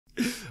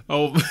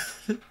Oh,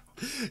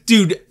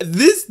 dude,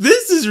 this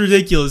is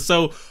ridiculous.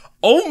 So,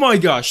 oh my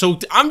gosh. So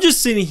I'm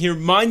just sitting here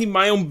minding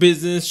my own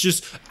business,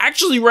 just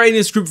actually writing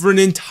a script for an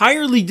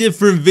entirely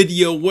different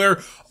video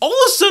where all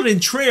of a sudden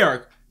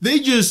Treyarch, they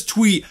just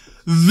tweet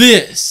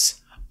this.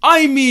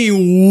 I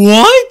mean,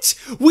 what?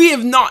 We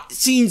have not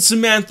seen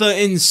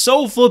Samantha in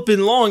so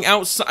flippin' long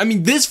outside. I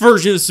mean, this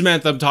version of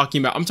Samantha I'm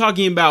talking about. I'm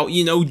talking about,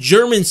 you know,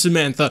 German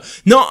Samantha,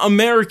 not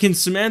American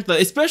Samantha,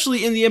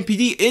 especially in the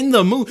MPD, in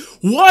the movie.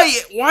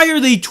 Why are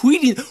they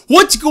tweeting?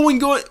 What's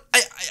going on?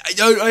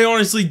 I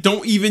honestly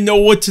don't even know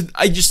what to,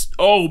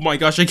 oh my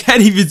gosh, I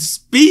can't even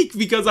speak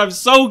because I'm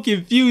so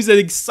confused and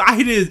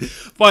excited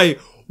by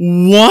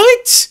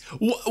what?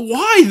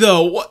 Why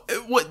though?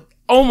 What?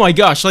 Oh my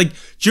gosh, like,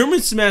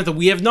 German Samantha,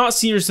 we have not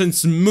seen her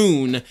since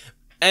Moon,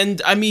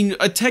 and, I mean,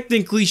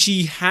 technically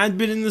she had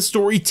been in the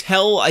story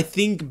till, I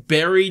think,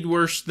 buried,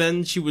 where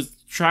then she was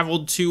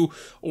traveled to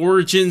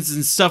Origins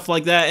and stuff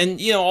like that, and,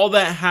 you know, all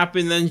that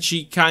happened, then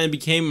she kind of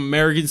became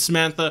American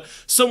Samantha,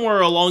 somewhere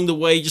along the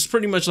way, just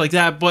pretty much like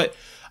that, but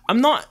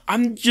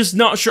I'm just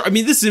not sure. I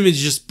mean, this image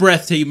is just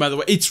breathtaking, by the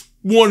way. It's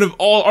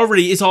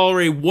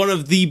already one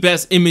of the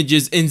best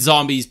images in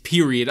zombies,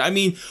 period. I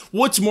mean,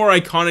 what's more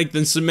iconic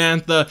than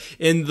Samantha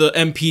in the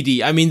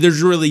MPD? I mean,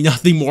 there's really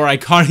nothing more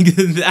iconic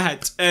than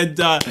that. And,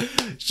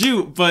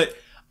 shoot, but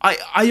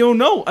I don't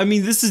know. I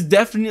mean, this is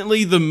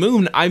definitely the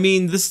moon. I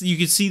mean, you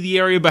can see the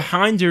area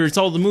behind her. It's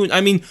all the moon. I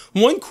mean,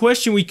 one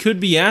question we could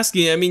be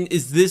asking, I mean,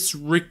 is this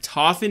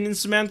Richtofen in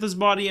Samantha's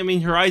body? I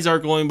mean, her eyes are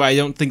glowing, but I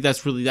don't think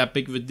that's really that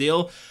big of a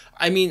deal.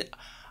 I mean,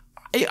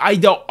 I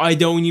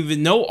don't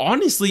even know.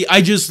 Honestly,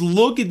 I just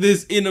look at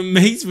this in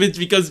amazement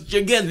because,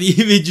 again,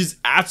 the image is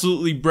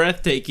absolutely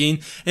breathtaking.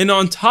 And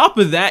on top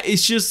of that,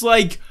 it's just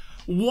like,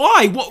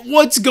 why?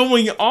 What's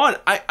going on?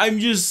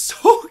 I'm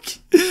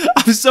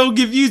so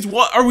confused.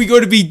 What are we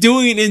going to be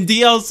doing in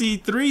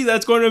DLC 3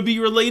 that's going to be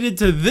related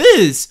to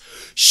this?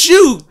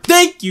 Shoot!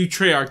 Thank you,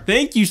 Treyarch.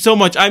 Thank you so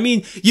much. I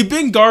mean, you've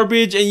been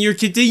garbage and you're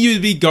continuing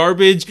to be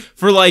garbage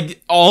for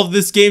like all of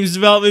this game's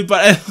development,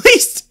 but at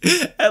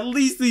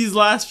least these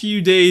last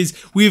few days,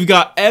 we've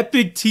got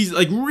epic teasers,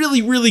 like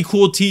really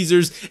cool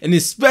teasers, and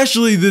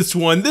especially this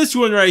one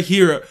right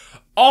here.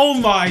 Oh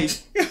my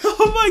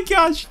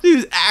gosh,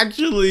 dude,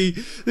 actually,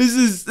 this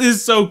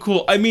is so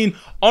cool. I mean,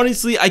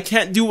 honestly, I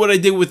can't do what I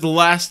did with the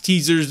last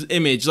teaser's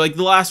image. Like,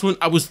 the last one,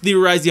 I was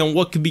theorizing on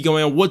what could be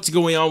going on, what's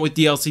going on with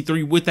DLC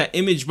 3 with that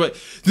image, but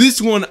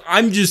this one,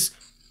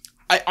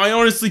 I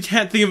honestly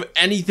can't think of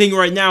anything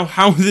right now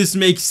how this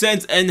makes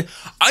sense, and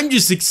I'm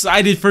just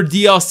excited for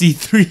DLC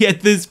 3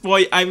 at this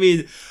point. I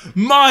mean,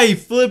 my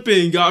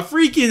flipping god,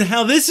 freaking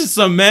hell, this is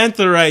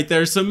Samantha right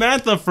there.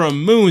 Samantha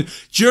from Moon,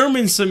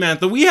 German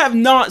Samantha. We have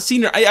not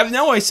seen her. I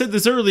know I said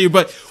this earlier,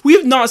 but we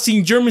have not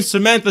seen German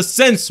Samantha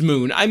since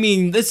Moon. I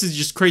mean, this is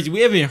just crazy.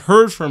 We haven't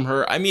heard from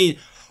her. I mean,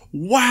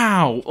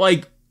 wow,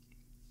 like,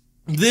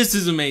 this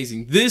is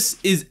amazing. This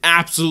is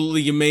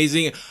absolutely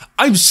amazing.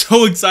 I'm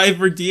so excited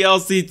for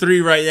DLC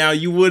 3 right now.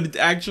 You wouldn't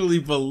actually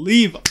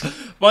believe.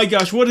 My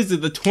gosh, what is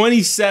it? The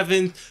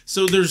 27th.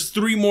 So there's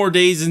 3 more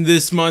days in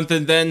this month,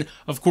 and then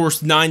of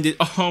course 9 days.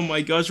 Oh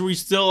my gosh, we're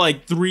still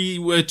like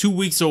 2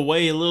 weeks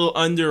away, a little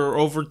under or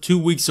over 2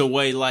 weeks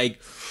away. Like,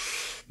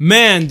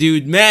 man,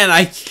 dude, man,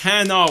 I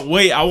cannot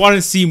wait. I want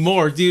to see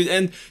more, dude.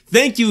 And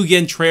thank you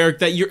again, Treyarch,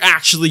 that you're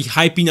actually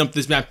hyping up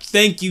this map.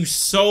 Thank you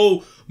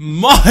so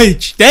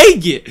much.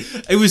 Dang it.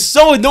 It was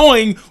so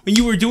annoying when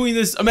you were doing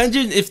this.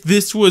 Imagine if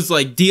this was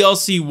like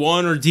DLC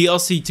 1 or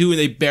DLC 2 and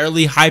they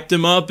barely hyped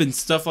him up and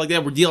stuff like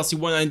that, where DLC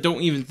 1 I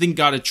don't even think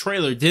got a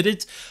trailer, did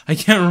it? I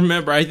can't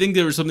remember. I think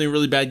there was something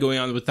really bad going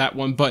on with that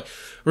one, but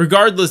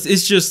regardless,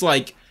 it's just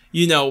like,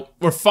 you know,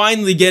 we're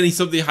finally getting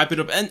something hyped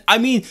up. And I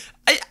mean,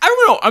 I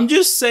don't know, I'm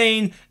just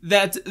saying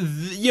that,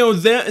 you know,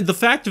 the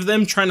fact of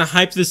them trying to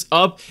hype this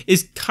up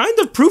is kind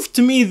of proof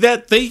to me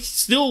that they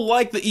still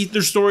like the Aether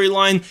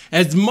storyline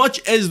as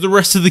much as the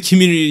rest of the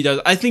community does.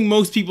 I think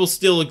most people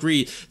still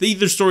agree the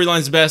Aether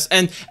storyline's best,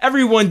 and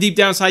everyone deep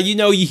down inside, you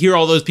know, you hear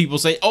all those people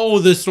say, oh,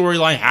 this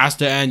storyline has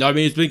to end. I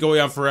mean, it's been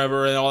going on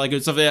forever and all that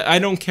good stuff. I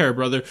don't care,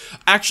 brother.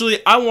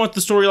 Actually, I want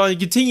the storyline to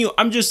continue.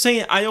 I'm just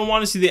saying I don't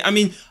want to see the, I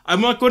mean,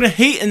 I'm not going to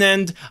hate an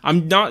end.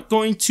 I'm not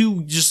going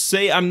to just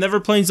say I'm never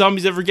playing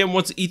zombies ever again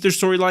once the Aether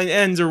storyline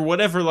ends or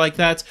whatever like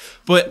that,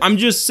 but I'm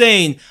just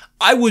saying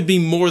I would be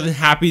more than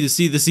happy to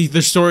see this Aether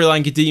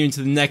storyline continue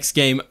into the next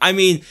game. I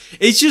mean,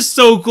 it's just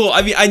so cool.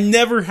 I mean, I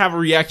never have a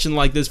reaction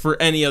like this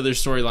for any other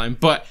storyline,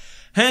 but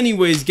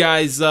anyways,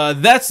 guys,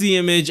 that's the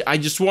image. I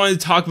just wanted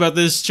to talk about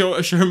this,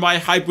 share my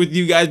hype with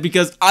you guys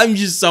because I'm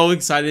just so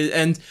excited.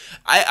 And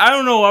I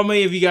don't know how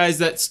many of you guys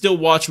that still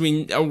watch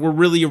me were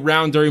really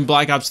around during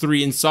Black Ops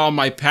 3 and saw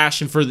my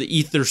passion for the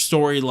Aether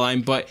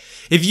storyline. But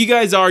if you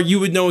guys are, you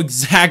would know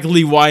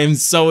exactly why I'm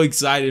so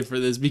excited for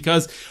this,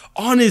 because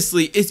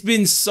honestly, it's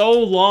been so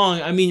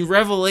long. I mean,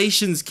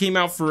 Revelations came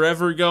out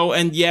forever ago,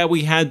 and yeah,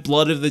 we had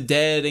Blood of the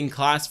Dead and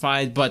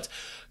Classified, but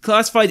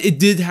classified. It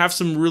did have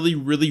some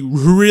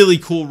really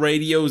cool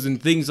radios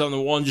and things on the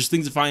wall, and just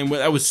things to find.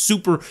 That was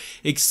super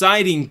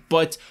exciting.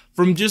 But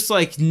from just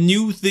like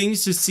new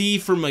things to see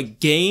from a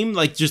game,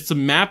 like just a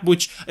map,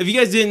 which if you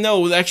guys didn't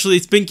know, actually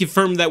it's been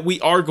confirmed that we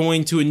are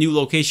going to a new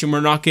location. We're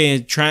not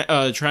getting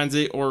a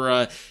transit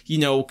or you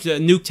know,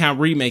 Nuketown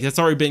remake. That's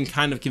already been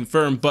kind of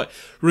confirmed. But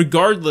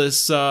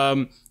regardless,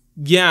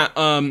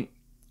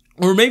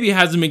 or maybe it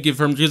hasn't been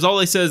confirmed, because all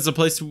they said is a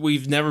place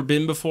we've never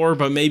been before,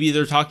 but maybe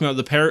they're talking about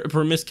the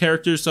premise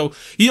characters. So,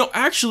 you know,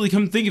 actually,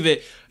 come think of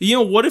it, you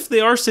know, what if they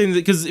are saying that?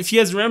 Because if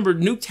you guys remember,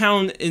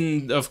 Nuketown,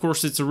 in, of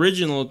course, its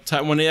original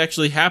time, when it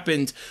actually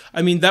happened,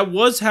 I mean, that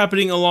was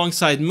happening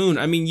alongside Moon.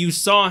 I mean, you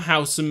saw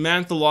how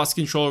Samantha lost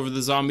control over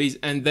the zombies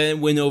and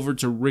then went over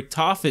to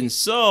Richtofen.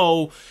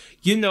 So,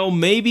 you know,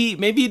 maybe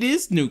it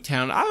is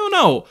Nuketown. I don't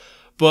know.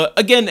 But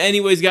again,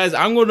 anyways, guys,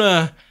 I'm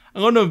gonna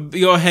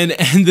go ahead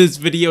and end this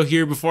video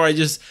here before I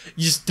just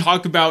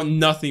talk about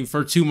nothing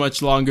for too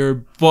much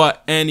longer.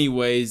 But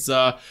anyways,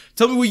 tell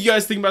me what you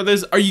guys think about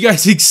this. Are you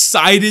guys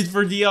excited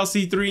for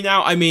DLC 3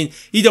 now? I mean,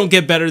 you don't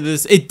get better than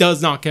this. It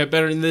does not get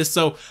better than this.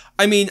 So,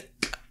 I mean,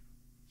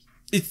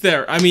 it's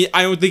there. I mean,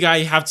 I don't think I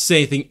have to say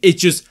anything.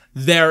 It's just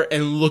there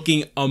and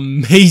looking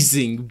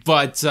amazing.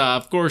 But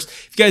of course,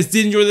 if you guys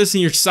did enjoy this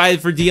and you're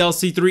excited for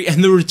DLC 3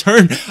 and the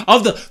return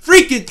of the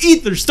freaking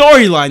Aether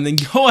storyline, then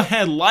go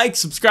ahead, like,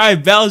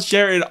 subscribe, bell,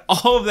 share, and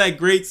all of that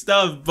great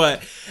stuff.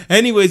 But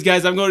anyways,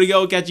 guys, I'm going to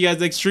go catch you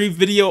guys next stream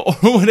video or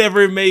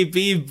whatever it may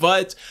be.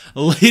 But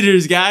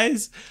laters,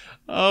 guys.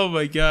 Oh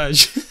my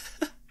gosh.